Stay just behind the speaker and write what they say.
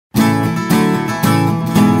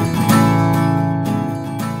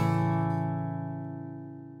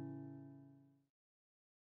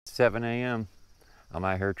7 a.m. I'm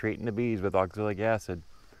out here treating the bees with oxalic acid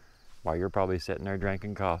while you're probably sitting there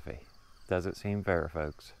drinking coffee. Doesn't seem fair,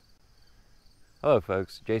 folks. Hello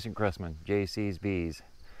folks, Jason Chrisman, JC's Bees.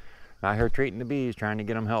 I'm out here treating the bees, trying to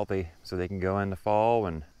get them healthy so they can go into fall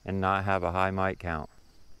and not have a high mite count.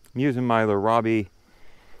 I'm using my Robbie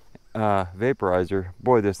vaporizer.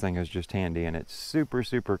 Boy, this thing is just handy and it's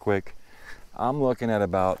super quick. I'm looking at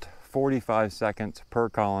about 45 seconds per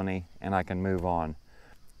colony and I can move on.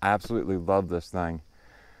 I absolutely love this thing.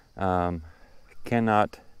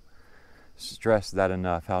 Cannot stress that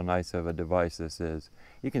enough how nice of a device this is.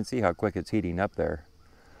 You can see how quick it's heating up there.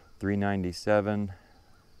 397.4,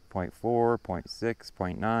 0.6,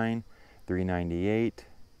 0.9, 398.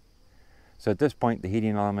 So at this point the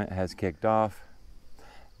heating element has kicked off.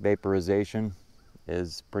 Vaporization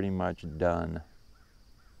is pretty much done.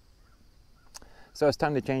 So it's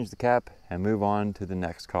time to change the cap and move on to the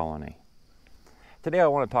next colony. Today I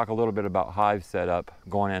want to talk a little bit about hive setup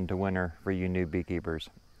going into winter for you new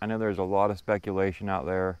beekeepers. I know there's a lot of speculation out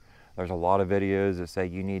there. There's a lot of videos that say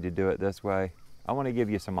you need to do it this way. I want to give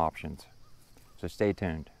you some options, so stay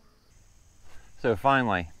tuned. So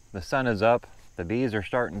finally, the sun is up, the bees are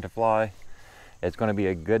starting to fly. It's going to be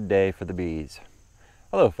a good day for the bees.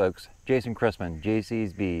 Hello folks, Jason Chrisman,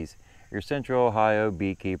 JC's Bees, your Central Ohio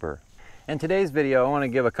beekeeper. In today's video, I want to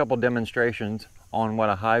give a couple demonstrations on what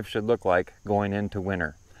a hive should look like going into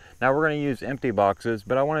winter. Now we're going to use empty boxes,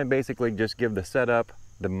 but I want to basically just give the setup,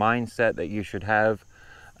 the mindset that you should have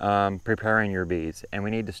preparing your bees. And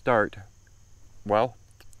we need to start, well,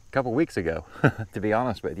 a couple weeks ago, to be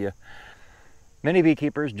honest with you. Many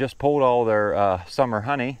beekeepers just pulled all their summer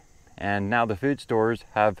honey, and now the food stores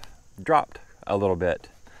have dropped a little bit.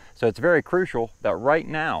 So it's very crucial that right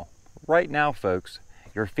now folks,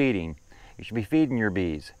 you're feeding. You should be feeding your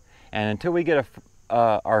bees. And until we get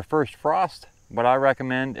our first frost, what I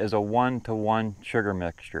recommend is a 1-to-1 sugar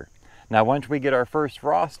mixture. Now once we get our first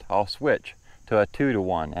frost, I'll switch to a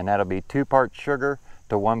 2-to-1, and that'll be 2 parts sugar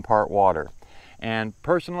to 1 part water. And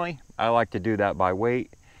personally, I like to do that by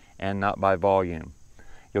weight and not by volume.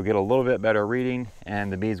 You'll get a little bit better reading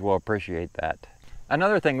and the bees will appreciate that.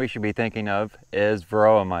 Another thing we should be thinking of is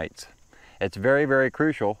varroa mites. It's very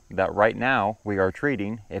crucial that right now we are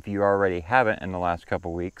treating, if you already haven't in the last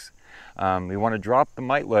couple weeks. We want to drop the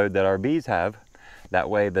mite load that our bees have. That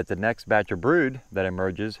way that the next batch of brood that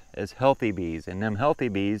emerges is healthy bees, and them healthy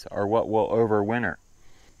bees are what will overwinter.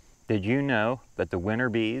 Did you know that the winter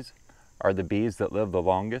bees are the bees that live the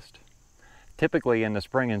longest? Typically in the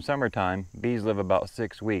spring and summertime, bees live about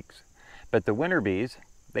 6 weeks, but the winter bees,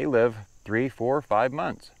 they live 3, 4, 5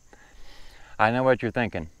 months. I know what you're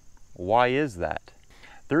thinking. Why is that?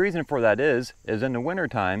 The reason for that is in the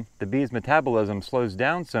wintertime, the bees' metabolism slows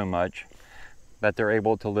down so much that they're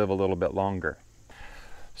able to live a little bit longer.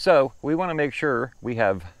 So we want to make sure we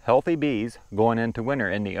have healthy bees going into winter,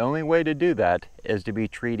 and the only way to do that is to be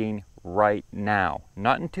treating right now.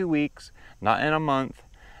 Not in 2 weeks, not in a month,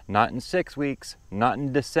 not in 6 weeks, not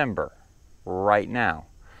in December. Right now.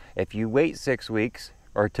 If you wait 6 weeks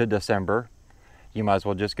or to December, you might as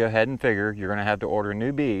well just go ahead and figure you're going to have to order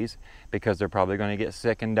new bees because they're probably going to get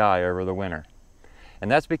sick and die over the winter.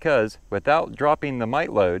 And that's because without dropping the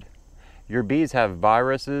mite load, your bees have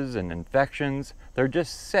viruses and infections. They're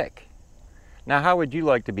just sick. Now, how would you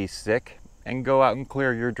like to be sick and go out and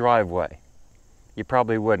clear your driveway? You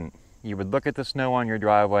probably wouldn't. You would look at the snow on your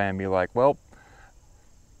driveway and be like, well,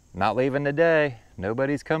 not leaving today.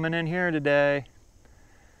 Nobody's coming in here today.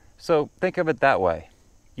 So think of it that way.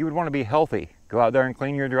 You would want to be healthy. Go out there and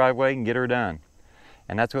clean your driveway and get her done.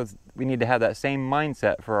 And that's what we need to have, that same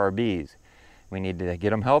mindset for our bees. We need to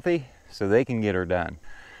get them healthy so they can get her done.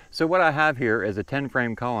 So what I have here is a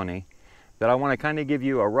 10-frame colony that I want to kind of give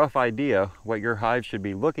you a rough idea what your hive should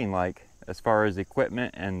be looking like as far as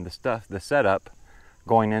equipment and the setup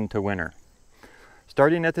going into winter.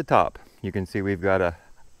 Starting at the top, you can see we've got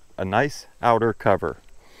a nice outer cover.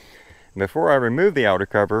 Before I remove the outer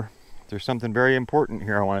cover, there's something very important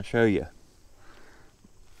here I want to show you.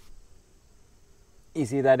 You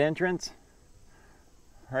see that entrance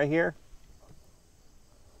right here?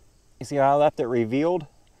 You see how I left it revealed?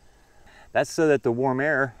 That's so that the warm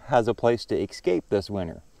air has a place to escape this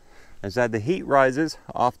winter. As that the heat rises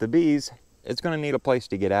off the bees, it's going to need a place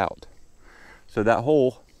to get out. So that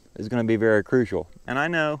hole is going to be very crucial. And I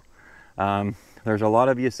know there's a lot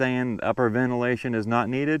of you saying upper ventilation is not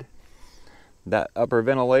needed. That upper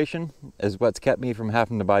ventilation is what's kept me from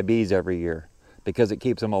having to buy bees every year, because it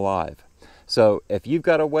keeps them alive. So if you've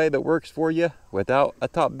got a way that works for you without a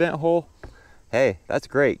top vent hole, hey, that's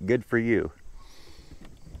great, good for you.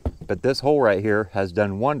 But this hole right here has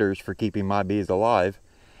done wonders for keeping my bees alive,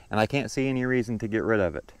 and I can't see any reason to get rid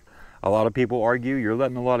of it. A lot of people argue you're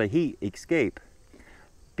letting a lot of heat escape.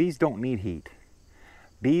 Bees don't need heat.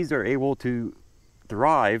 Bees are able to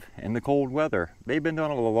thrive in the cold weather. They've been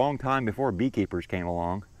doing it a long time before beekeepers came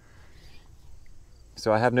along.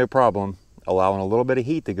 So I have no problem allowing a little bit of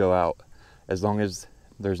heat to go out as long as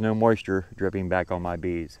there's no moisture dripping back on my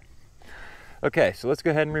bees. Okay, so let's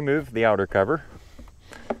go ahead and remove the outer cover.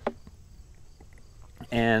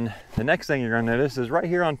 And the next thing you're going to notice is right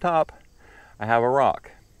here on top, I have a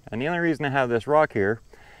rock. And the only reason I have this rock here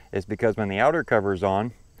is because when the outer cover is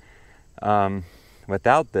on,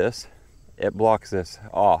 without this, it blocks this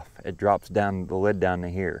off. It drops down the lid down to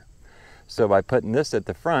here. So by putting this at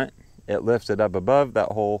the front, it lifts it up above that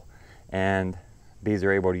hole, and bees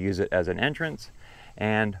are able to use it as an entrance,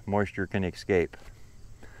 and moisture can escape.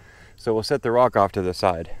 So we'll set the rock off to the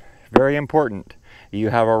side. Very important, you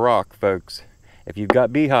have a rock, folks. If you've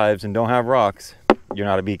got beehives and don't have rocks, you're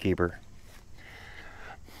not a beekeeper.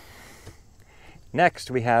 Next,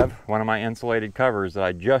 we have one of my insulated covers that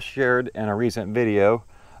I just shared in a recent video,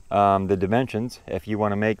 the dimensions, if you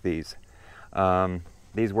want to make these.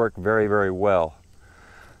 These work very, very well.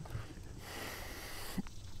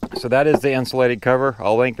 So that is the insulated cover.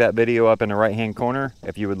 I'll link that video up in the right-hand corner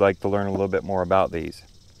if you would like to learn a little bit more about these.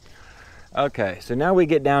 Okay, so now we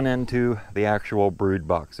get down into the actual brood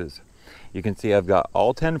boxes. You can see I've got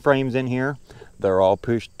all 10 frames in here. They're all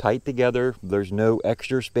pushed tight together. There's no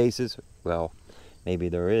extra spaces. Well, maybe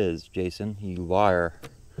there is, Jason, you liar.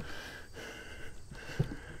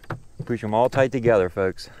 Push them all tight together,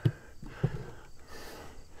 folks.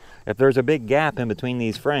 If there's a big gap in between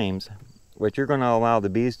these frames, what you're going to allow the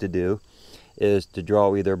bees to do is to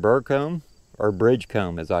draw either burr comb or bridge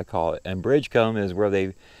comb, as I call it. And bridge comb is where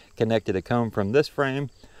they've connected a comb from this frame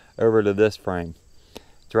over to this frame.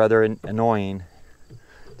 It's rather annoying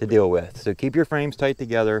to deal with. So keep your frames tight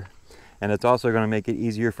together, and it's also going to make it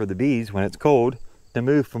easier for the bees when it's cold to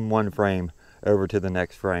move from one frame over to the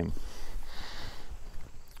next frame.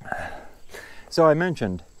 So I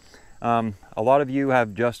mentioned a lot of you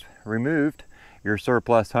have just removed your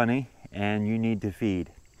surplus honey and you need to feed.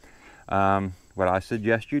 What I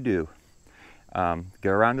suggest you do, go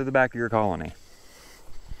around to the back of your colony.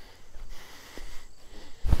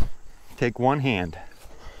 Take one hand,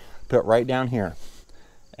 put right down here,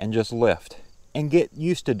 and just lift. And get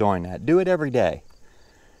used to doing that. Do it every day.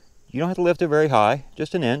 You don't have to lift it very high,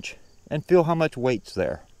 just an inch, and feel how much weight's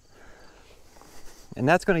there. And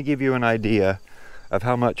that's going to give you an idea of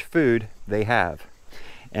how much food they have.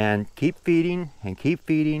 And keep feeding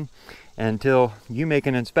until you make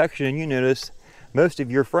an inspection and you notice most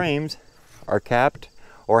of your frames are capped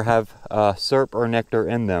or have syrup or nectar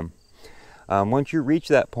in them. Once you reach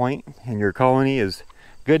that point and your colony is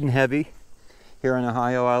good and heavy, here in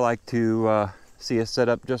Ohio I like to see a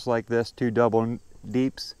setup just like this, 2 double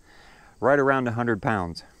deeps, right around 100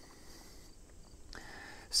 pounds.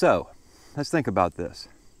 So let's think about this.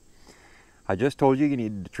 I just told you you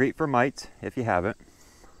need to treat for mites if you haven't.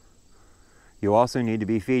 You also need to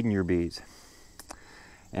be feeding your bees.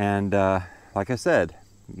 And like I said,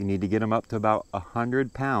 you need to get them up to about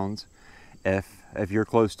 100 pounds if you're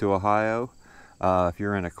close to Ohio, if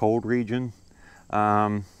you're in a cold region.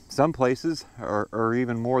 Some places are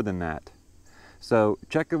even more than that. So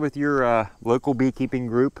check it with your local beekeeping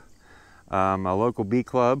group, a local bee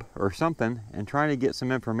club or something, and try to get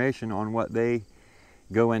some information on what they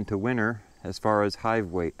go into winter as far as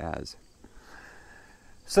hive weight as.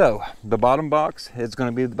 So the bottom box is going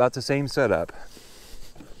to be about the same setup.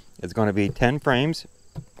 It's going to be 10 frames,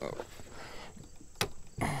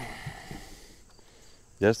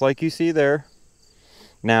 just like you see there.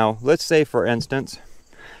 Now let's say, for instance,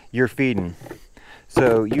 you're feeding.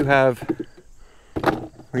 So you have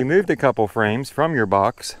removed a couple frames from your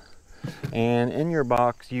box, and in your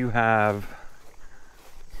box you have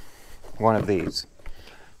one of these,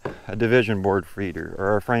 a division board feeder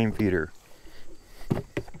or a frame feeder.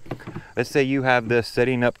 Let's say you have this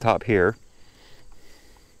sitting up top here.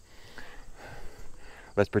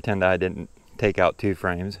 Let's pretend I didn't take out 2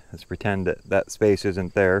 frames. Let's pretend that that space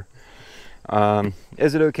isn't there.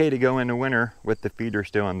 Is it okay to go into winter with the feeder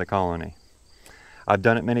still in the colony? I've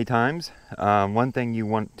done it many times. One thing you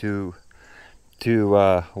want to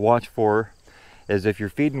watch for is if you're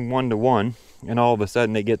feeding 1-to-1 and all of a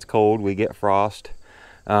sudden it gets cold, we get frost,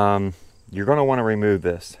 you're going to want to remove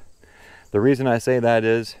this. The reason I say that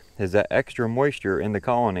is that extra moisture in the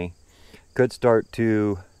colony could start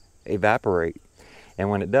to evaporate, and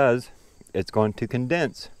when it does, it's going to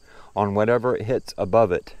condense on whatever it hits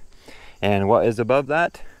above it. And what is above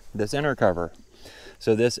that? This inner cover.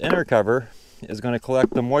 So this inner cover is going to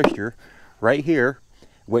collect the moisture right here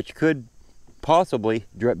which could possibly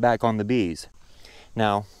drip back on the bees.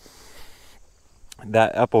 Now,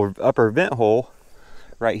 that upper vent hole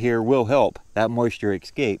right here will help that moisture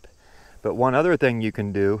escape. But one other thing you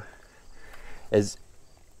can do is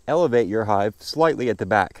elevate your hive slightly at the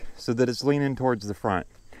back so that it's leaning towards the front.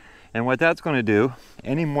 And what that's going to do,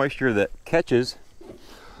 any moisture that catches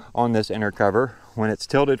on this inner cover when it's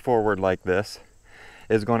tilted forward like this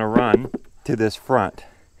is going to run to this front.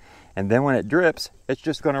 And then when it drips, it's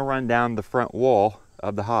just going to run down the front wall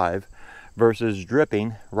of the hive versus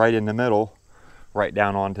dripping right in the middle, right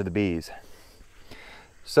down onto the bees.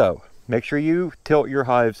 So make sure you tilt your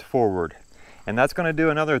hives forward. And that's going to do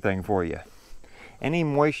another thing for you. Any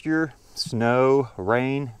moisture, snow,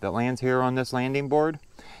 rain that lands here on this landing board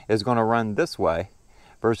is going to run this way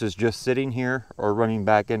versus just sitting here or running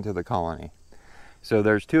back into the colony. So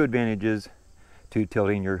there's two advantages to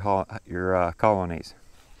tilting your colonies.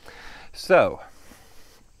 So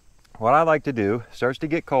what I like to do, starts to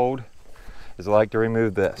get cold, is I like to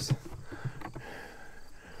remove this.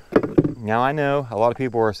 Now I know a lot of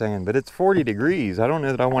people are saying, but it's 40 degrees. I don't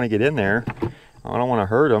know that I want to get in there. I don't want to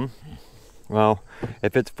hurt them. Well,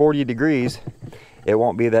 if it's 40 degrees, it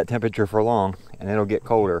won't be that temperature for long and it'll get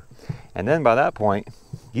colder. And then by that point,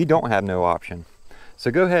 you don't have no option.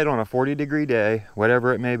 So go ahead on a 40-degree day,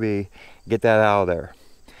 whatever it may be, get that out of there.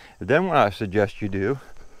 Then what I suggest you do,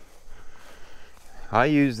 I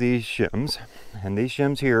use these shims, and these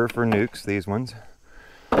shims here are for nukes, these ones.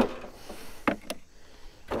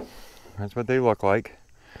 That's what they look like.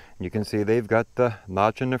 You can see they've got the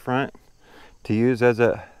notch in the front to use as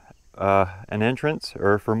an entrance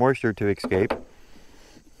or for moisture to escape.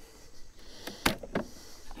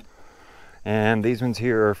 And these ones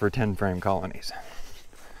here are for 10 frame colonies.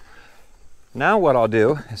 Now what I'll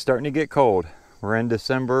do, it's starting to get cold. We're in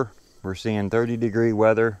December, we're seeing 30-degree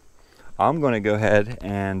weather. I'm going to go ahead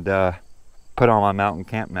and put on my mountain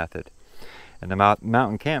camp method. And the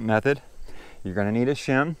mountain camp method, you're going to need a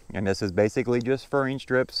shim, and this is basically just furring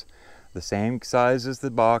strips, the same size as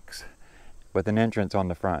the box with an entrance on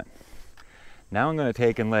the front. Now I'm going to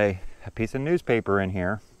take and lay a piece of newspaper in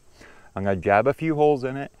here. I'm going to jab a few holes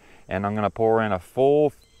in it, and I'm going to pour in a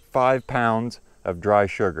full 5 pounds of dry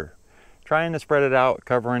sugar, trying to spread it out,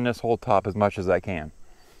 covering this whole top as much as I can.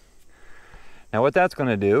 Now what that's going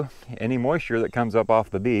to do, any moisture that comes up off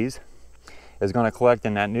the bees is going to collect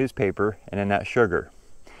in that newspaper and in that sugar.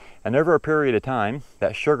 And over a period of time,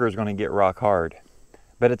 that sugar is going to get rock hard.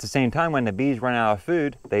 But at the same time, when the bees run out of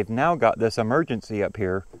food, they've now got this emergency up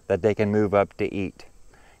here that they can move up to eat.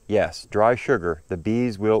 Yes, dry sugar, the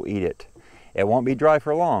bees will eat it. It won't be dry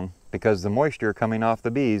for long because the moisture coming off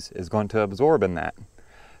the bees is going to absorb in that.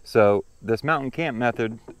 So this mountain camp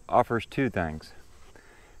method offers two things.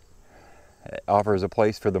 It offers a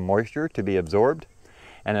place for the moisture to be absorbed,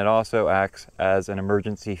 and it also acts as an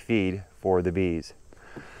emergency feed for the bees.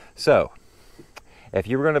 So if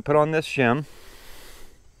you were going to put on this shim,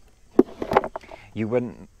 you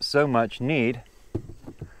wouldn't so much need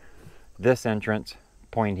this entrance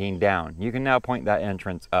pointing down. You can now point that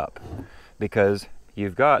entrance up because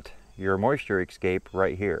you've got your moisture escape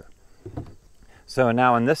right here. So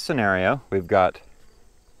now in this scenario, we've got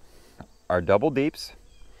our double deeps,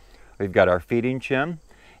 we've got our feeding shim,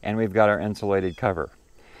 and we've got our insulated cover.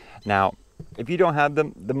 Now, if you don't have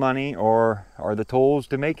the money or the tools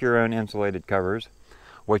to make your own insulated covers,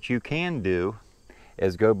 what you can do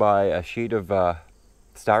is go buy a sheet of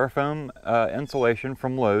styrofoam insulation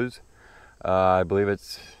from Lowe's. I believe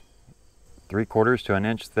it's 3/4 to an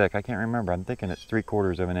inch thick. I can't remember. I'm thinking it's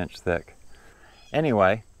 3/4 of an inch thick.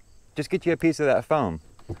 Anyway, just get you a piece of that foam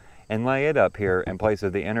and lay it up here in place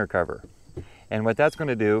of the inner cover. And what that's going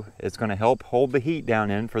to do is going to help hold the heat down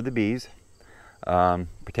in for the bees.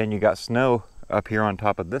 Pretend you got snow up here on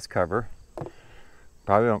top of this cover.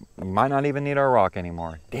 Probably might not even need our rock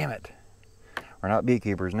anymore. Damn it. We're not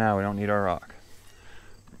beekeepers now, we don't need our rock.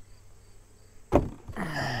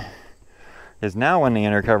 Because now when the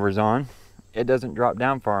inner cover's on, it doesn't drop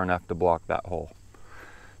down far enough to block that hole.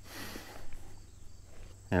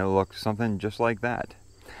 And it'll look something just like that.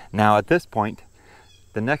 Now at this point,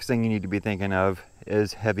 the next thing you need to be thinking of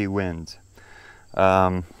is heavy winds.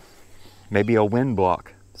 Maybe a wind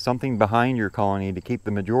block, something behind your colony to keep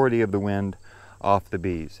the majority of the wind off the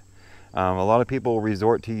bees. A lot of people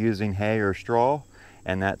resort to using hay or straw,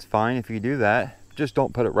 and that's fine if you do that. Just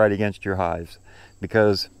don't put it right against your hives,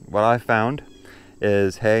 because what I found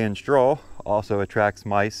is hay and straw also attracts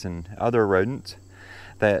mice and other rodents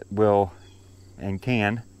that will and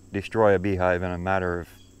can destroy a beehive in a matter of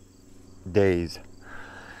days.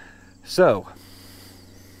 So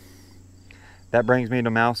that brings me to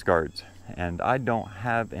mouse guards. and I don't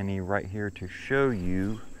have any right here to show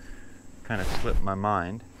you. Kind of slipped my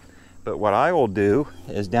mind. But what I will do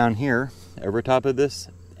is down here over top of this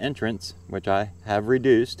entrance, which I have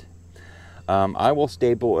reduced, I will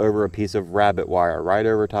staple over a piece of rabbit wire right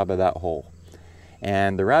over top of that hole.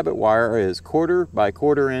 And the rabbit wire is 1/4 by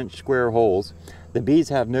 1/4 inch square holes. The bees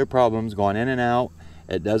have no problems going in and out.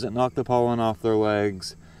 It doesn't knock the pollen off their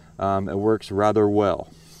legs. It works rather well.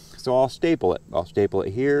 So I'll staple it. I'll staple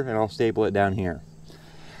it here and I'll staple it down here.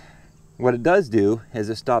 What it does do is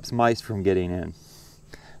it stops mice from getting in.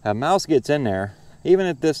 A mouse gets in there, even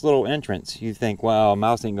at this little entrance, you think, well, a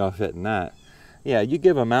mouse ain't gonna fit in that. Yeah, you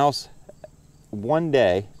give a mouse one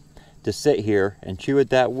day to sit here and chew at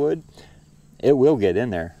that wood, it will get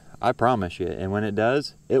in there, I promise you. And when it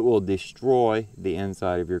does, it will destroy the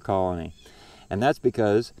inside of your colony. And that's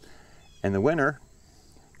because in the winter,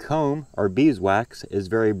 comb or beeswax is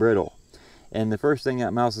very brittle. And the first thing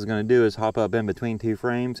that mouse is going to do is hop up in between 2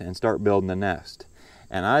 frames and start building a nest.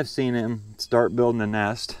 And I've seen him start building a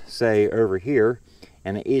nest, say over here,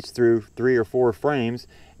 and it eats through 3 or 4 frames,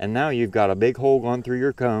 and now you've got a big hole going through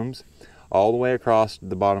your combs all the way across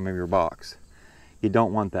the bottom of your box. You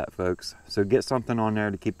don't want that, folks. So get something on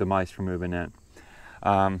there to keep the mice from moving in.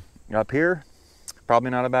 Up here, probably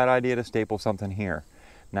not a bad idea to staple something here.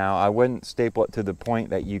 Now, I wouldn't staple it to the point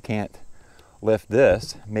that you can't lift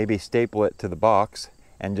this. Maybe staple it to the box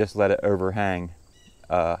and just let it overhang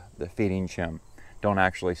the feeding shim. Don't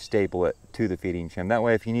actually staple it to the feeding shim. That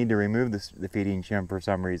way, if you need to remove the feeding shim for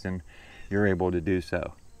some reason, you're able to do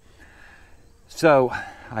so. So,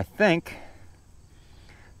 I think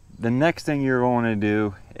the next thing you're going to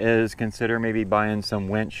do is consider maybe buying some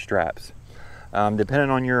winch straps.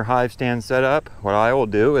 Depending on your hive stand setup, what I will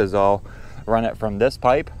do is I'll run it from this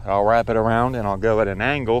pipe, I'll wrap it around, and I'll go at an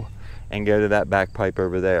angle and go to that back pipe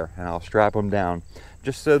over there, and I'll strap them down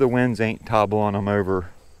just so the winds ain't toppling them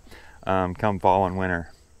over come fall and winter.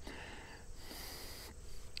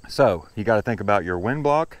 So you got to think about your wind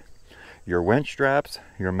block, your winch straps,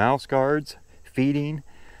 your mouse guards, feeding,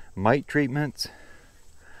 mite treatments,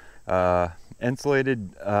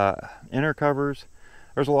 insulated inner covers.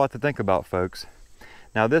 There's a lot to think about, folks.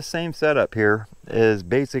 Now this same setup here is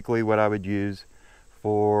basically what I would use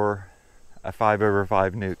for a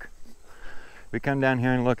 5/5 nuke. We come down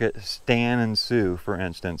here and look at Stan and Sue, for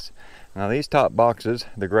instance. Now these top boxes,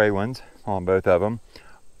 the gray ones on both of them,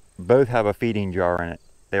 both have a feeding jar in it.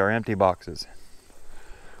 They are empty boxes.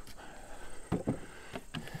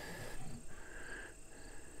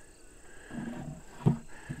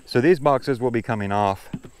 So these boxes will be coming off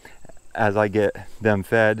as I get them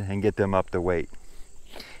fed and get them up to weight.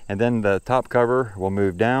 And then the top cover will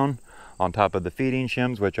move down on top of the feeding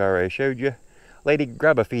shims, which I already showed you. Ladybug,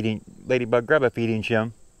 grab a feeding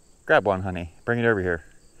shim. Grab one, honey. Bring it over here.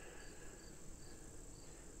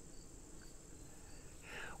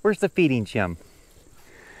 Where's the feeding shim?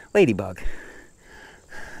 Ladybug,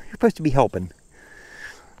 you're supposed to be helping.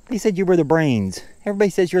 They said you were the brains. Everybody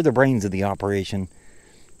says you're the brains of the operation.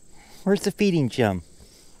 Where's the feeding shim?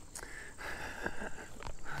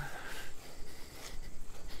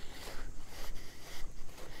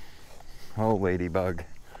 Oh, Ladybug.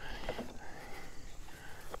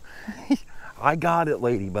 I got it,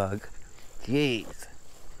 Ladybug. Jeez.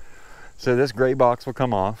 So this gray box will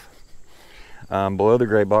come off. Below the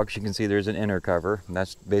gray box, you can see there's an inner cover. And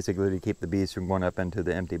that's basically to keep the bees from going up into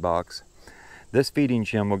the empty box. This feeding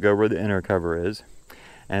shim will go where the inner cover is.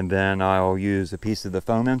 And then I'll use a piece of the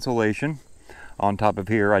foam insulation. On top of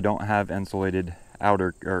here, I don't have insulated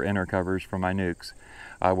outer or inner covers for my nukes.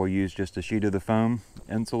 I will use just a sheet of the foam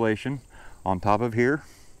insulation on top of here,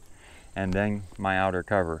 and then my outer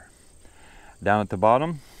cover. Down at the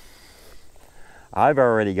bottom, I've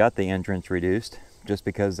already got the entrance reduced just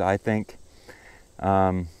because I think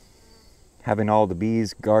having all the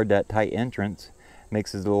bees guard that tight entrance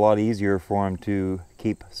makes it a lot easier for them to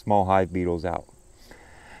keep small hive beetles out.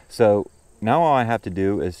 So now all I have to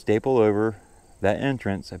do is staple over that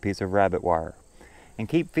entrance a piece of rabbit wire and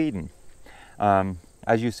keep feeding.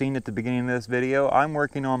 As you've seen at the beginning of this video, I'm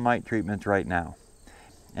working on mite treatments right now.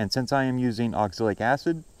 And since I am using oxalic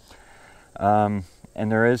acid, and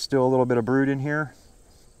there is still a little bit of brood in here,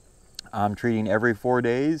 I'm treating every 4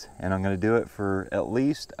 days, and I'm going to do it for at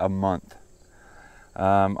least a month.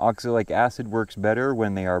 Oxalic acid works better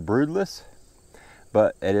when they are broodless,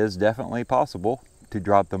 but it is definitely possible to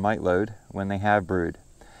drop the mite load when they have brood.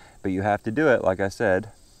 But you have to do it, like I said,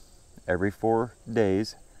 every 4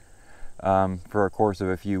 days for a course of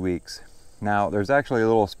a few weeks. Now, there's actually a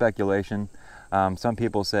little speculation. Some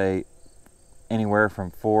people say anywhere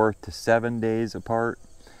from 4 to 7 days apart.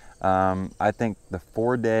 I think the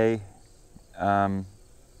 4-day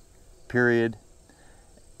period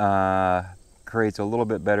creates a little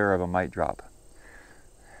bit better of a mite drop.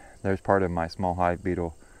 There's part of my small hive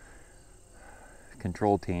beetle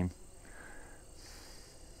control team.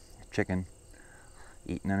 Chicken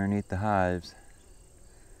eating underneath the hives.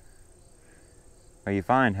 What do you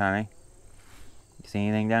find, honey? You see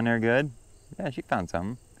anything down there good? Yeah, she found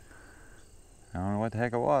something. I don't know what the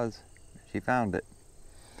heck it was. She found it.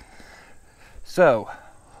 So,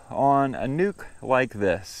 on a nuke like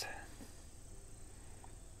this,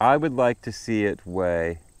 I would like to see it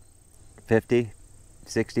weigh 50,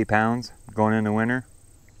 60 pounds going into winter.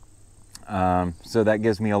 So that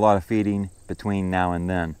gives me a lot of feeding between now and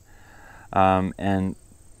then. And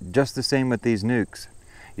just the same with these nukes.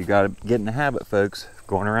 You got to get in the habit, folks, of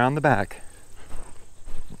going around the back,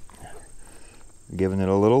 giving it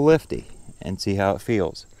a little lifty, and see how it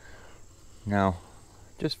feels. Now,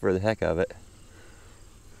 just for the heck of it,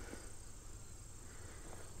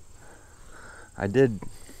 I did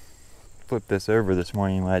flip this over this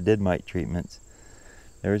morning when I did mite treatments.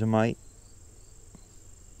 There's a mite.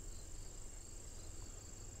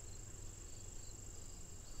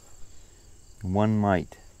 One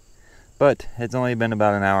mite. But it's only been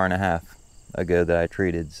about an hour and a half ago that I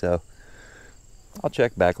treated, so I'll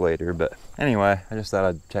check back later. But anyway, I just thought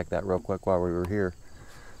I'd check that real quick while we were here,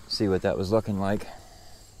 see what that was looking like.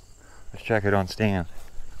 Let's check it on stand.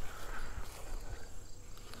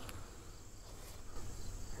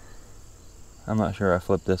 I'm not sure I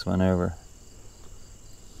flipped this one over.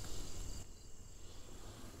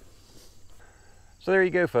 So there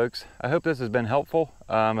you go, folks. I hope this has been helpful.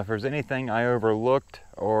 If there's anything I overlooked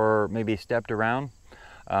or maybe stepped around,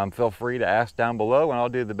 feel free to ask down below and I'll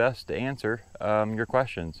do the best to answer your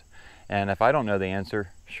questions. And if I don't know the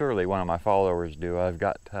answer, surely one of my followers do. I've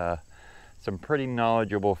got some pretty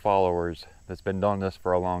knowledgeable followers that's been doing this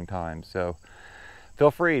for a long time. So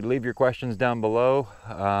feel free to leave your questions down below.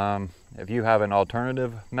 If you have an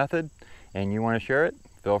alternative method and you want to share it,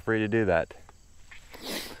 feel free to do that.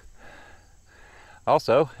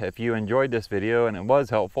 Also, if you enjoyed this video and it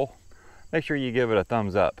was helpful, make sure you give it a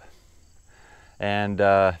thumbs up. And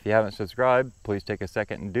if you haven't subscribed, please take a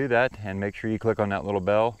second and do that, and make sure you click on that little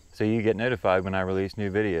bell so you get notified when I release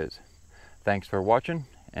new videos. Thanks for watching,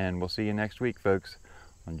 and we'll see you next week, folks,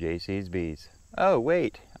 on JC's Bees. Oh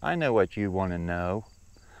wait, I know what you want to know.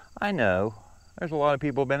 I know, there's a lot of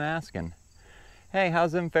people been asking. Hey,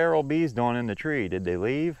 how's them feral bees doing in the tree? Did they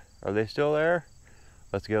leave? Are they still there?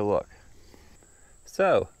 Let's go look.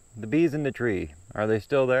 So, the bees in the tree, are they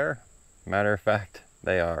still there? Matter of fact,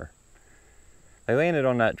 they are. They landed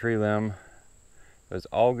on that tree limb, it was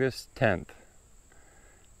August 10th.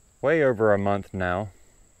 Way over a month now,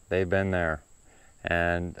 they've been there.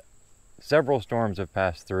 And several storms have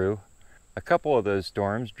passed through. A couple of those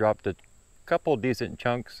storms dropped a couple decent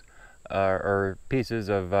chunks or pieces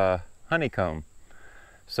of honeycomb.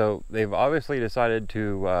 So they've obviously decided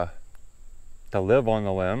to live on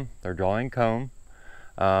the limb. They're drawing comb.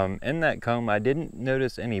 In that comb, I didn't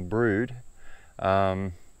notice any brood.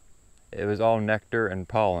 It was all nectar and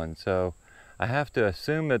pollen, so I have to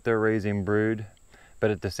assume that they're raising brood,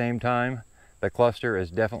 but at the same time, the cluster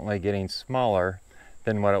is definitely getting smaller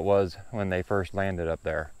than what it was when they first landed up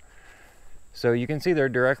there. So you can see they're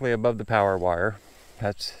directly above the power wire.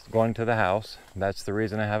 That's going to the house. That's the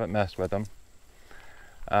reason I haven't messed with them.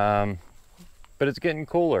 But it's getting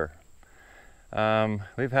cooler.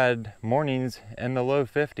 We've had mornings in the low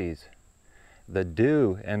 50s. The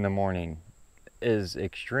dew in the morning is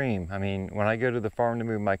extreme. I mean, when I go to the farm to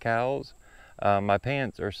move my cows, my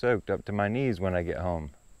pants are soaked up to my knees when I get home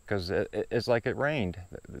because it's like it rained.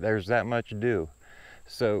 There's that much dew.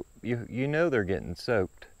 So you know they're getting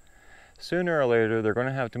soaked. Sooner or later, they're going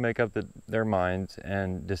to have to make up their minds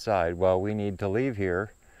and decide, well, we need to leave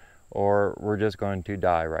here or we're just going to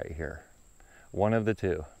die right here. One of the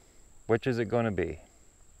two. Which is it going to be?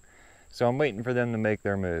 So I'm waiting for them to make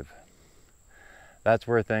their move. That's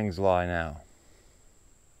where things lie now.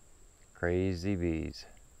 Crazy bees.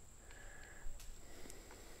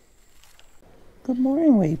 Good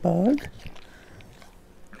morning, Waybug.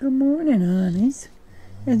 Good morning, honeys.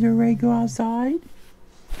 Is it ready to go outside?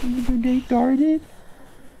 Is your day started?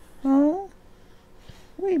 Huh?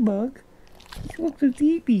 Waybug, you look so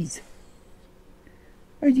sleepy.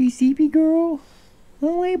 Are you sleepy, girl?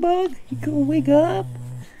 Oh, Waybug, you gonna wake up?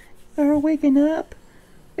 Are you waking up?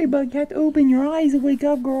 Waybug, you have to open your eyes and wake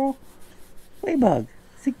up, girl. Waybug,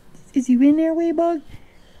 is you in there, Waybug?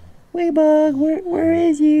 Waybug, where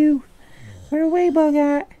is you? Where Waybug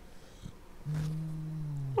at?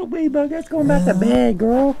 Oh, Waybug, that's going back to bed,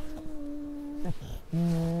 girl.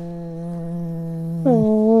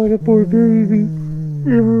 Oh, the poor baby.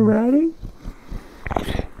 You ready?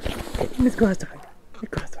 Let's go outside. Let's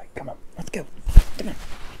go outside.